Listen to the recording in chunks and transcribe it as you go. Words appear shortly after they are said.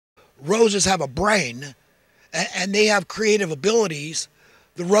roses have a brain, and they have creative abilities.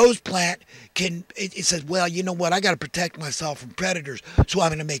 The rose plant it says, well, you know what, I got to protect myself from predators, so I'm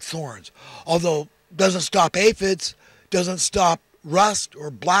going to make thorns. Although, doesn't stop aphids, doesn't stop rust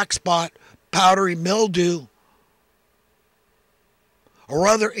or black spot, powdery mildew, or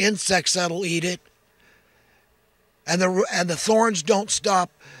other insects that'll eat it. And the thorns don't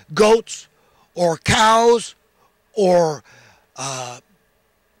stop goats or cows or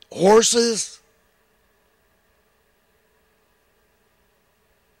horses.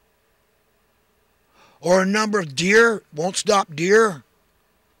 Or a number of deer. Won't stop deer.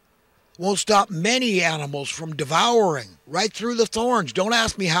 Won't stop many animals from devouring right through the thorns. Don't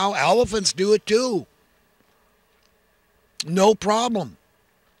ask me how. Elephants do it too. No problem.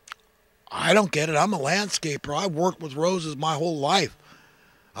 I don't get it. I'm a landscaper. I've worked with roses my whole life.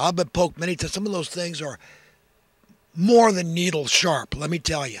 I've been poked many times. Some of those things are more than needle sharp, let me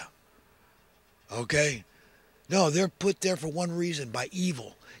tell you. Okay? No, they're put there for one reason, by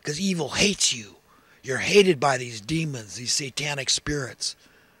evil. Because evil hates you. You're hated by these demons, these satanic spirits.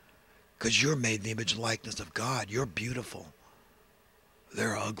 Because you're made in the image and likeness of God. You're beautiful.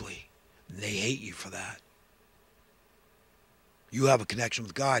 They're ugly. And they hate you for that. You have a connection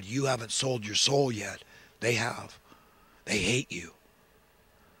with God. You haven't sold your soul yet. They have. They hate you.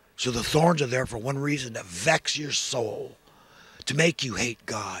 So the thorns are there for one reason, to vex your soul, to make you hate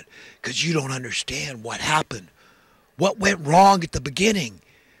God, because you don't understand what happened, what went wrong at the beginning.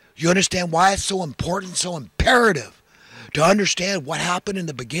 You understand why it's so important, so imperative to understand what happened in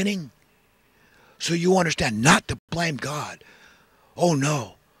the beginning? So you understand not to blame God. Oh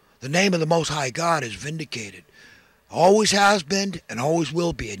no, the name of the Most High God is vindicated. Always has been and always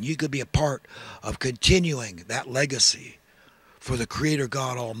will be, and you could be a part of continuing that legacy for the Creator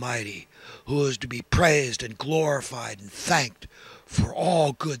God Almighty, who is to be praised and glorified and thanked for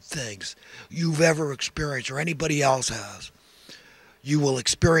all good things you've ever experienced or anybody else has. You will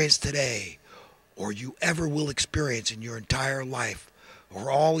experience today, or you ever will experience in your entire life,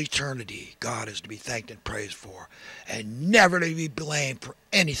 or all eternity. God is to be thanked and praised for, and never to be blamed for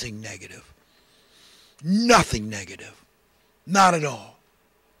anything negative. Nothing negative. Not at all.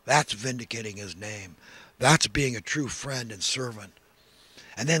 That's vindicating His name. That's being a true friend and servant.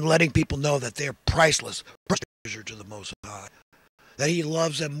 And then letting people know that they're priceless, treasure to the Most High. That He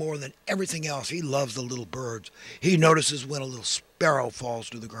loves them more than everything else. He loves the little birds. He notices when a little sparrow falls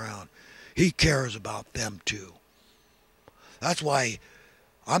to the ground. He cares about them too. That's why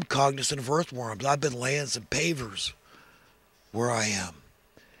I'm cognizant of earthworms. I've been laying some pavers where I am.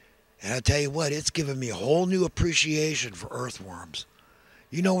 And I tell you what, it's given me a whole new appreciation for earthworms.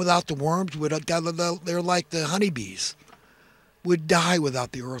 You know, without the worms, they're like the honeybees. Would die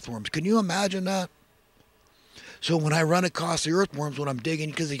without the earthworms. Can you imagine that? So when I run across the earthworms when I'm digging,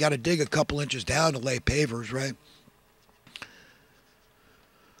 because you got to dig a couple inches down to lay pavers, right?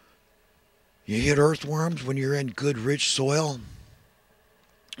 You hit earthworms when you're in good, rich soil,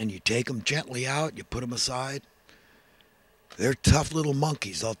 and you take them gently out, you put them aside. They're tough little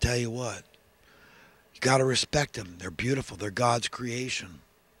monkeys, I'll tell you what. You got to respect them. They're beautiful. They're God's creation.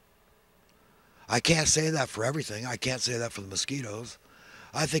 I can't say that for everything. I can't say that for the mosquitoes.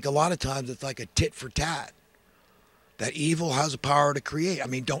 I think a lot of times it's like a tit for tat. That evil has the power to create. I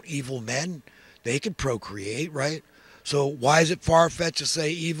mean, don't evil men, they can procreate, right? So why is it far-fetched to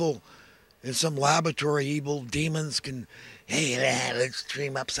say evil in some laboratory, evil demons can, hey, let's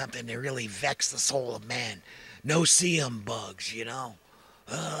dream up something to really vex the soul of man. No CM bugs, you know.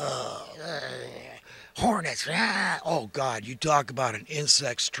 Hornets. Oh, God, you talk about an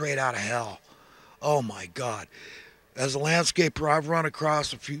insect straight out of hell. Oh, my God. As a landscaper, I've run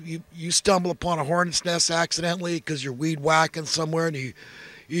across a few. You stumble upon a hornet's nest accidentally because you're weed whacking somewhere and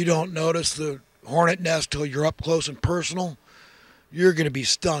you don't notice the hornet nest till you're up close and personal. You're going to be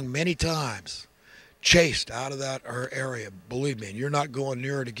stung many times, chased out of that area. Believe me, and you're not going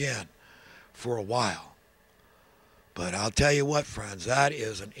near it again for a while. But I'll tell you what, friends, that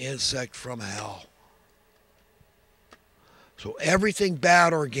is an insect from hell. So everything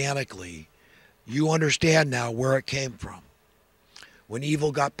bad organically, you understand now where it came from. When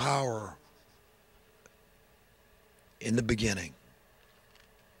evil got power in the beginning.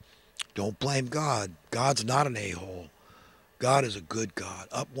 Don't blame God. God's not an a-hole. God is a good God.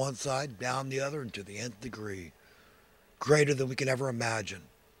 Up one side, down the other, and to the nth degree. Greater than we can ever imagine.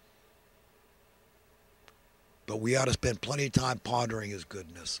 But we ought to spend plenty of time pondering His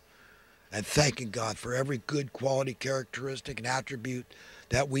goodness and thanking God for every good quality, characteristic, and attribute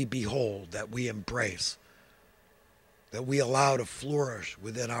that we behold, that we embrace, that we allow to flourish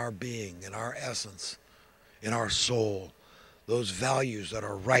within our being, in our essence, in our soul. those values that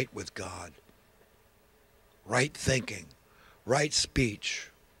are right with God, right thinking, right speech.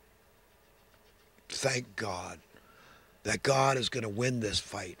 Thank God that God is going to win this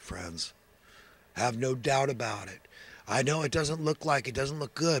fight, friends. Have no doubt about it. I know it doesn't look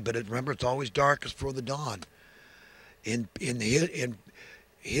good, but remember, it's always darkest before the dawn. In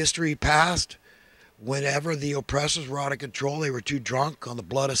history past, whenever the oppressors were out of control, they were too drunk on the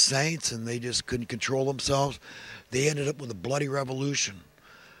blood of saints and they just couldn't control themselves. They ended up with a bloody revolution.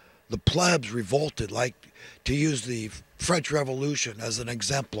 The plebs revolted, like to use the French Revolution as an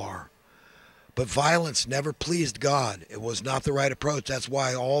exemplar. But violence never pleased God. It was not the right approach. That's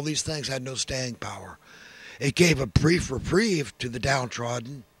why all these things had no staying power. It gave a brief reprieve to the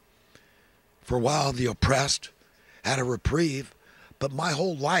downtrodden. For a while, the oppressed had a reprieve. But my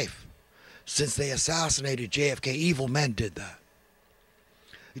whole life, since they assassinated JFK, evil men did that.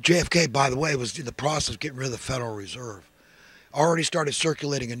 JFK, by the way, was in the process of getting rid of the Federal Reserve. Already started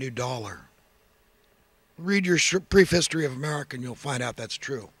circulating a new dollar. Read your brief history of America and you'll find out that's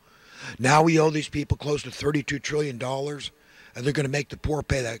true. Now we owe these people close to $32 trillion, and they're going to make the poor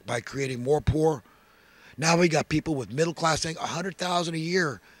pay that by creating more poor. Now we got people with middle class saying $100,000 a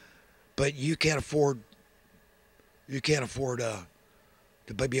year, but you can't afford to be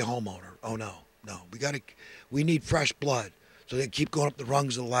a homeowner. Oh no. We need fresh blood. So they keep going up the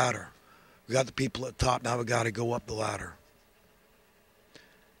rungs of the ladder. We got the people at the top, now we got to go up the ladder.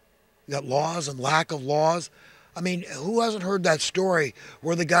 We got laws and lack of laws. I mean, who hasn't heard that story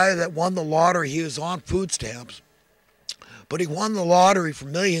where the guy that won the lottery, he was on food stamps, but he won the lottery for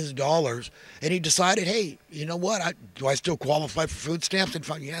millions of dollars, and he decided, hey, you know what? Do I still qualify for food stamps?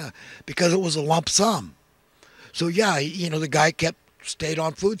 And yeah, because it was a lump sum. So yeah, the guy stayed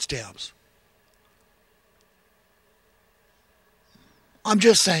on food stamps. I'm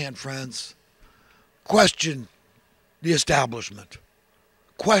just saying, friends, question the establishment.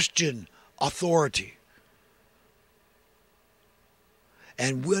 Question authority.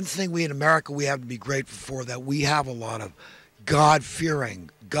 And one thing we in America we have to be grateful for, that we have a lot of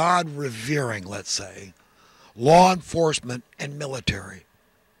God-fearing, God-revering, let's say, law enforcement and military.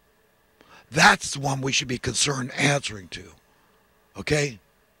 That's the one we should be concerned answering to. Okay?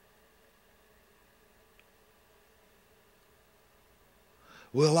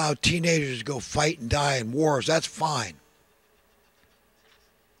 We allow teenagers to go fight and die in wars. That's fine.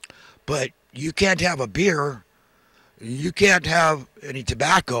 But you can't have a beer. You can't have any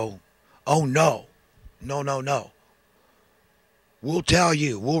tobacco. Oh, no. No. We'll tell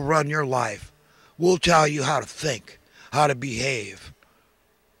you. We'll run your life. We'll tell you how to think, how to behave,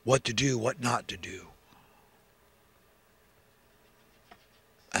 what to do, what not to do.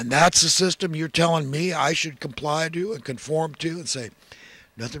 And that's the system you're telling me I should comply to and conform to and say,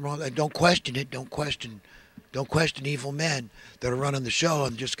 nothing wrong with that. Don't question it. Don't question evil men that are running the show.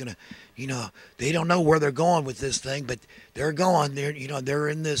 I'm just going to, they don't know where they're going with this thing, but they're going. They're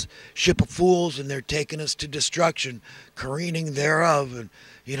in this ship of fools, and they're taking us to destruction, careening thereof. And,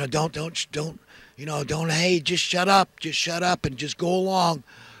 hey, just shut up and just go along.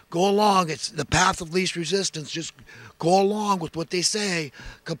 Go along. It's the path of least resistance. Just go along with what they say.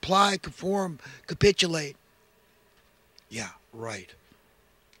 Comply, conform, capitulate. Yeah, right.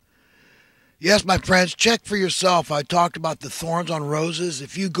 Yes, my friends, check for yourself. I talked about the thorns on roses.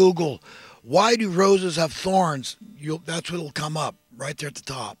 If you Google, why do roses have thorns, that's what will come up right there at the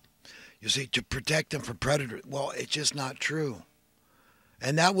top. You see, to protect them from predators. Well, it's just not true.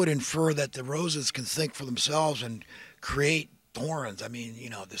 And that would infer that the roses can think for themselves and create thorns. I mean,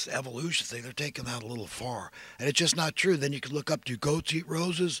 this evolution thing, they're taking that a little far. And it's just not true. Then you could look up, do goats eat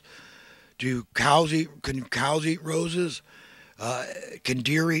roses? Can cows eat roses? Can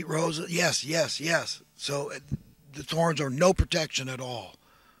deer eat roses? Yes. So the thorns are no protection at all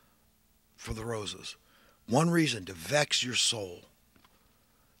for the roses. One reason, to vex your soul,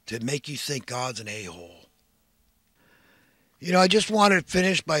 to make you think God's an a-hole. I just wanted to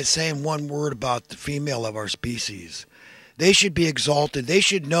finish by saying one word about the female of our species. They should be exalted. They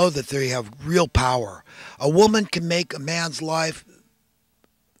should know that they have real power. A woman can make a man's life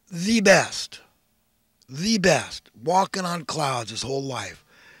the best, walking on clouds his whole life.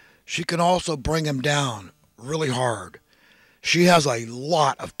 She can also bring him down really hard. She has a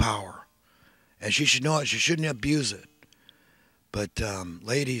lot of power, and she should know it. She shouldn't abuse it. But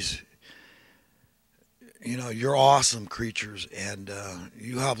ladies, you're awesome creatures, and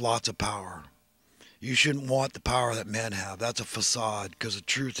you have lots of power. You shouldn't want the power that men have. That's a facade, because the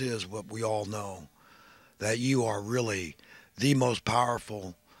truth is what we all know, that you are really the most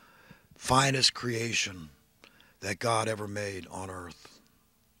powerful, finest creation that God ever made on earth.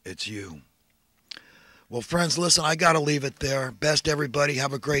 It's you. Well, friends, listen, I got to leave it there. Best everybody.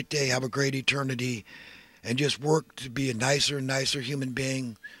 Have a great day. Have a great eternity. And just work to be a nicer and nicer human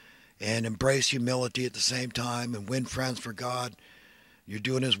being and embrace humility at the same time and win friends for God. You're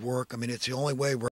doing His work. I mean, it's the only way we're